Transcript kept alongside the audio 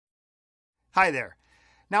Hi there.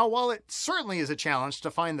 Now, while it certainly is a challenge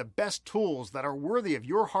to find the best tools that are worthy of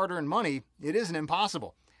your hard-earned money, it isn't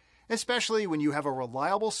impossible, especially when you have a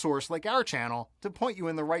reliable source like our channel to point you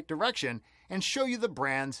in the right direction and show you the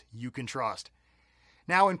brands you can trust.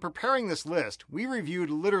 Now, in preparing this list, we reviewed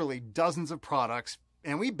literally dozens of products,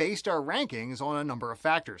 and we based our rankings on a number of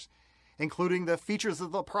factors, including the features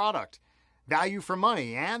of the product, value for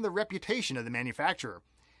money, and the reputation of the manufacturer.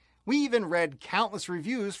 We even read countless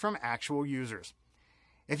reviews from actual users.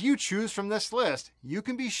 If you choose from this list, you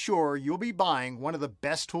can be sure you'll be buying one of the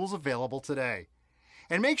best tools available today.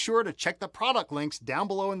 And make sure to check the product links down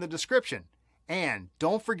below in the description. And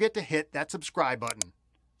don't forget to hit that subscribe button.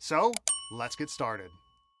 So, let's get started.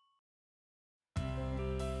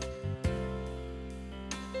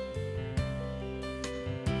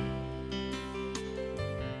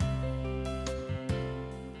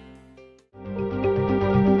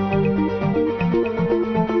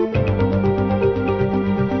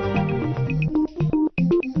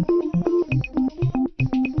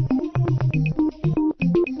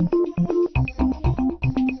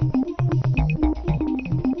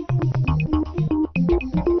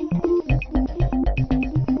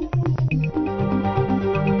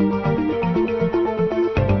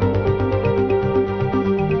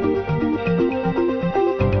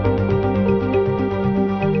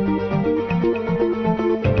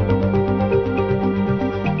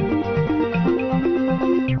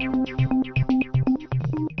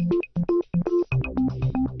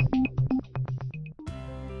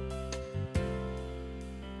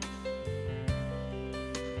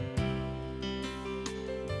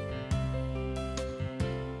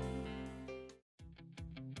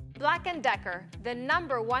 Black & Decker, the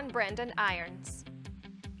 #1 brand in irons.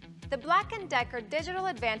 The Black & Decker Digital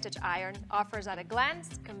Advantage Iron offers at a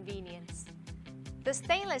glance convenience. The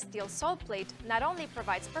stainless steel sole plate not only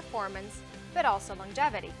provides performance, but also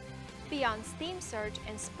longevity. Beyond steam surge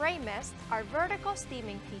and spray mist, our vertical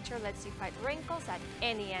steaming feature lets you fight wrinkles at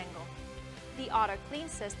any angle. The auto clean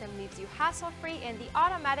system leaves you hassle-free, and the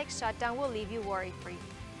automatic shutdown will leave you worry-free.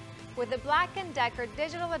 With the Black & Decker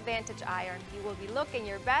Digital Advantage Iron, you will be looking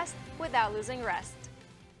your best without losing rest.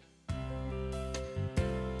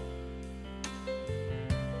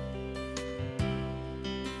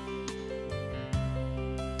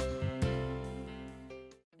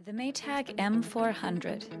 The Maytag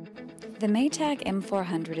M400. The Maytag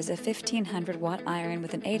M400 is a 1500-watt iron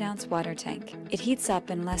with an 8-ounce water tank. It heats up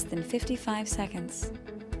in less than 55 seconds.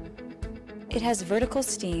 It has vertical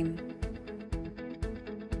steam.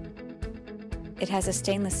 It has a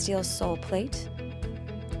stainless steel sole plate,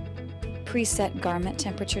 preset garment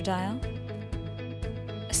temperature dial,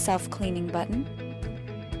 a self-cleaning button.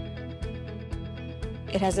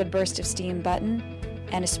 It has a burst of steam button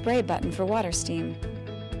and a spray button for water steam.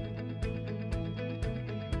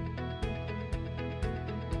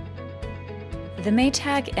 The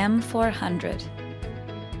Maytag M400.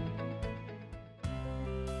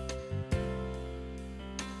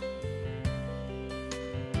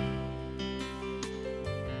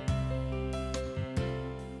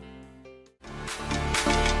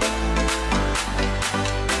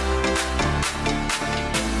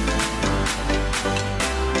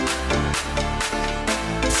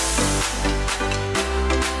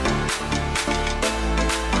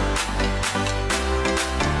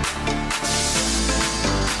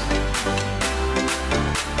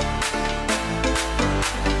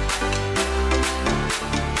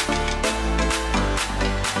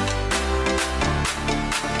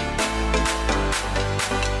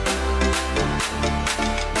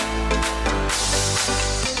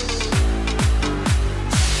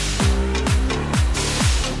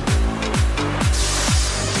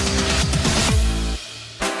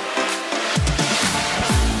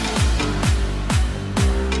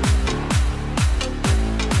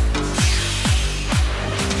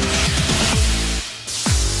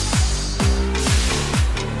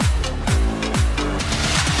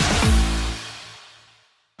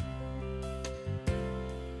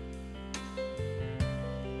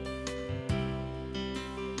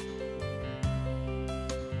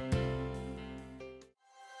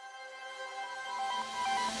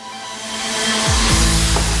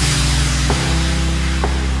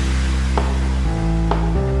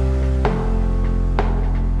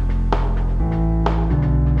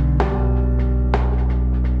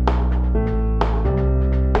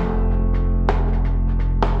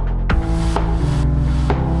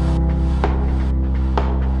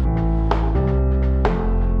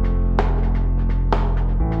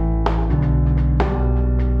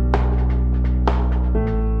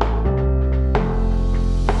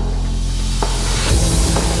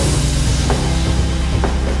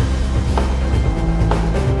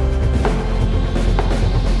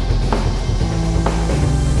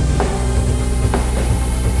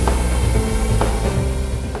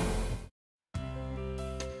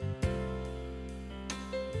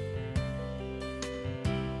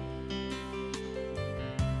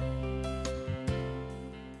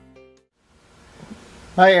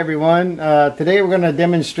 Hi everyone, today we're going to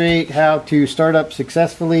demonstrate how to start up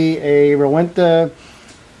successfully a Rowenta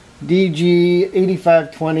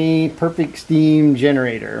DG8520 perfect steam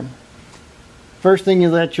generator. First thing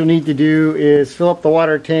that you'll need to do is fill up the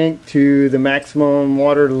water tank to the maximum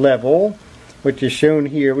water level, which is shown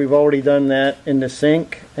here. We've already done that in the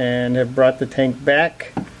sink and have brought the tank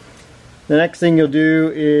back. The next thing you'll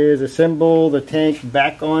do is assemble the tank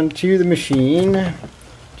back onto the machine.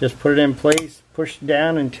 Just put it in place, push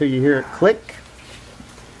down until you hear it click.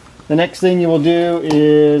 The next thing you will do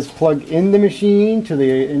is plug in the machine to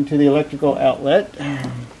into the electrical outlet.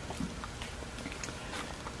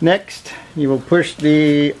 Next, you will push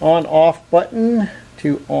the on-off button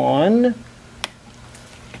to on.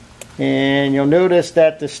 And you'll notice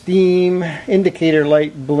that the steam indicator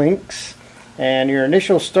light blinks. And your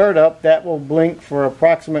initial startup, that will blink for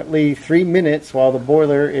approximately 3 minutes while the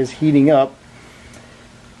boiler is heating up.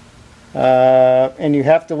 And you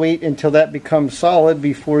have to wait until that becomes solid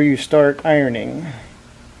before you start ironing.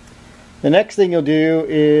 The next thing you'll do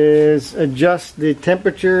is adjust the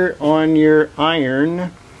temperature on your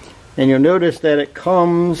iron, and you'll notice that it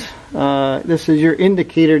comes, this is your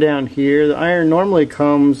indicator down here. The iron normally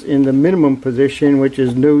comes in the minimum position, which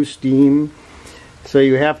is no steam, so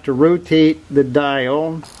you have to rotate the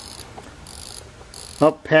dial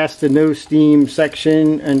up past the no steam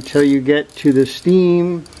section until you get to the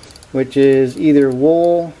steam, which is either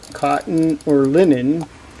wool, cotton, or linen.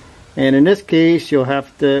 And in this case,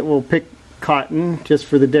 we'll pick cotton just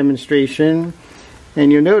for the demonstration.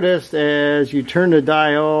 And you'll notice as you turn the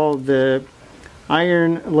dial, the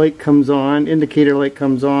iron light comes on, indicator light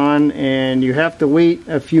comes on, and you have to wait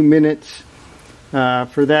a few minutes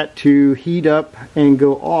for that to heat up and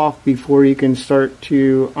go off before you can start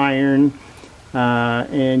to iron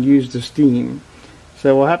and use the steam.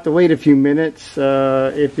 So we'll have to wait a few minutes.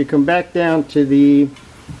 If you come back down to the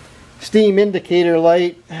steam indicator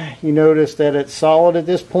light, you notice that it's solid at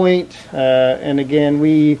this point. And again,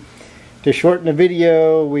 to shorten the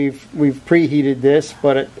video, we've preheated this,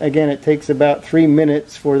 but again, it takes about 3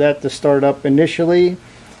 minutes for that to start up initially.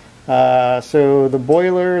 So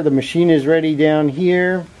the machine is ready down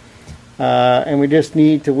here, and we just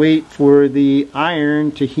need to wait for the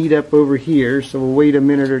iron to heat up over here. So we'll wait a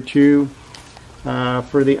minute or two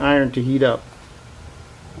for the iron to heat up.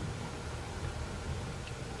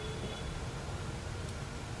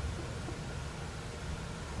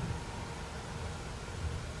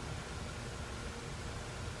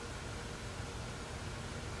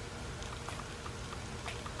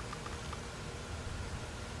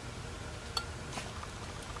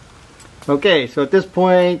 Okay, so at this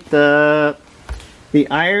point the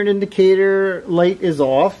iron indicator light is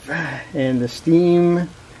off and the steam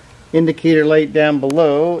indicator light down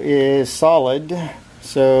below is solid,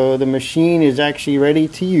 so the machine is actually ready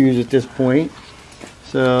to use at this point.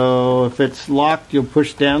 So if it's locked, you'll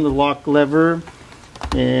push down the lock lever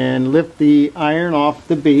and lift the iron off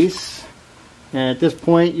the base, and at this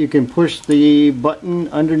point you can push the button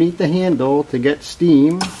underneath the handle to get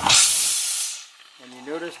steam, and you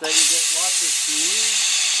notice that you get lots of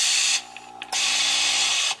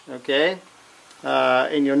steam. Okay,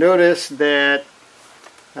 and you'll notice that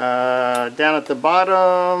down at the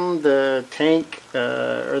bottom, the tank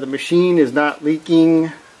or the machine is not leaking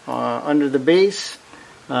under the base.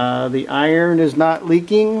 The iron is not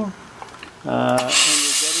leaking, and you're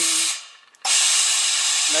getting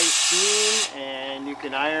nice steam, and you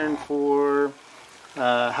can iron for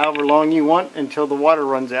however long you want until the water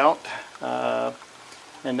runs out,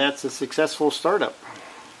 and that's a successful startup.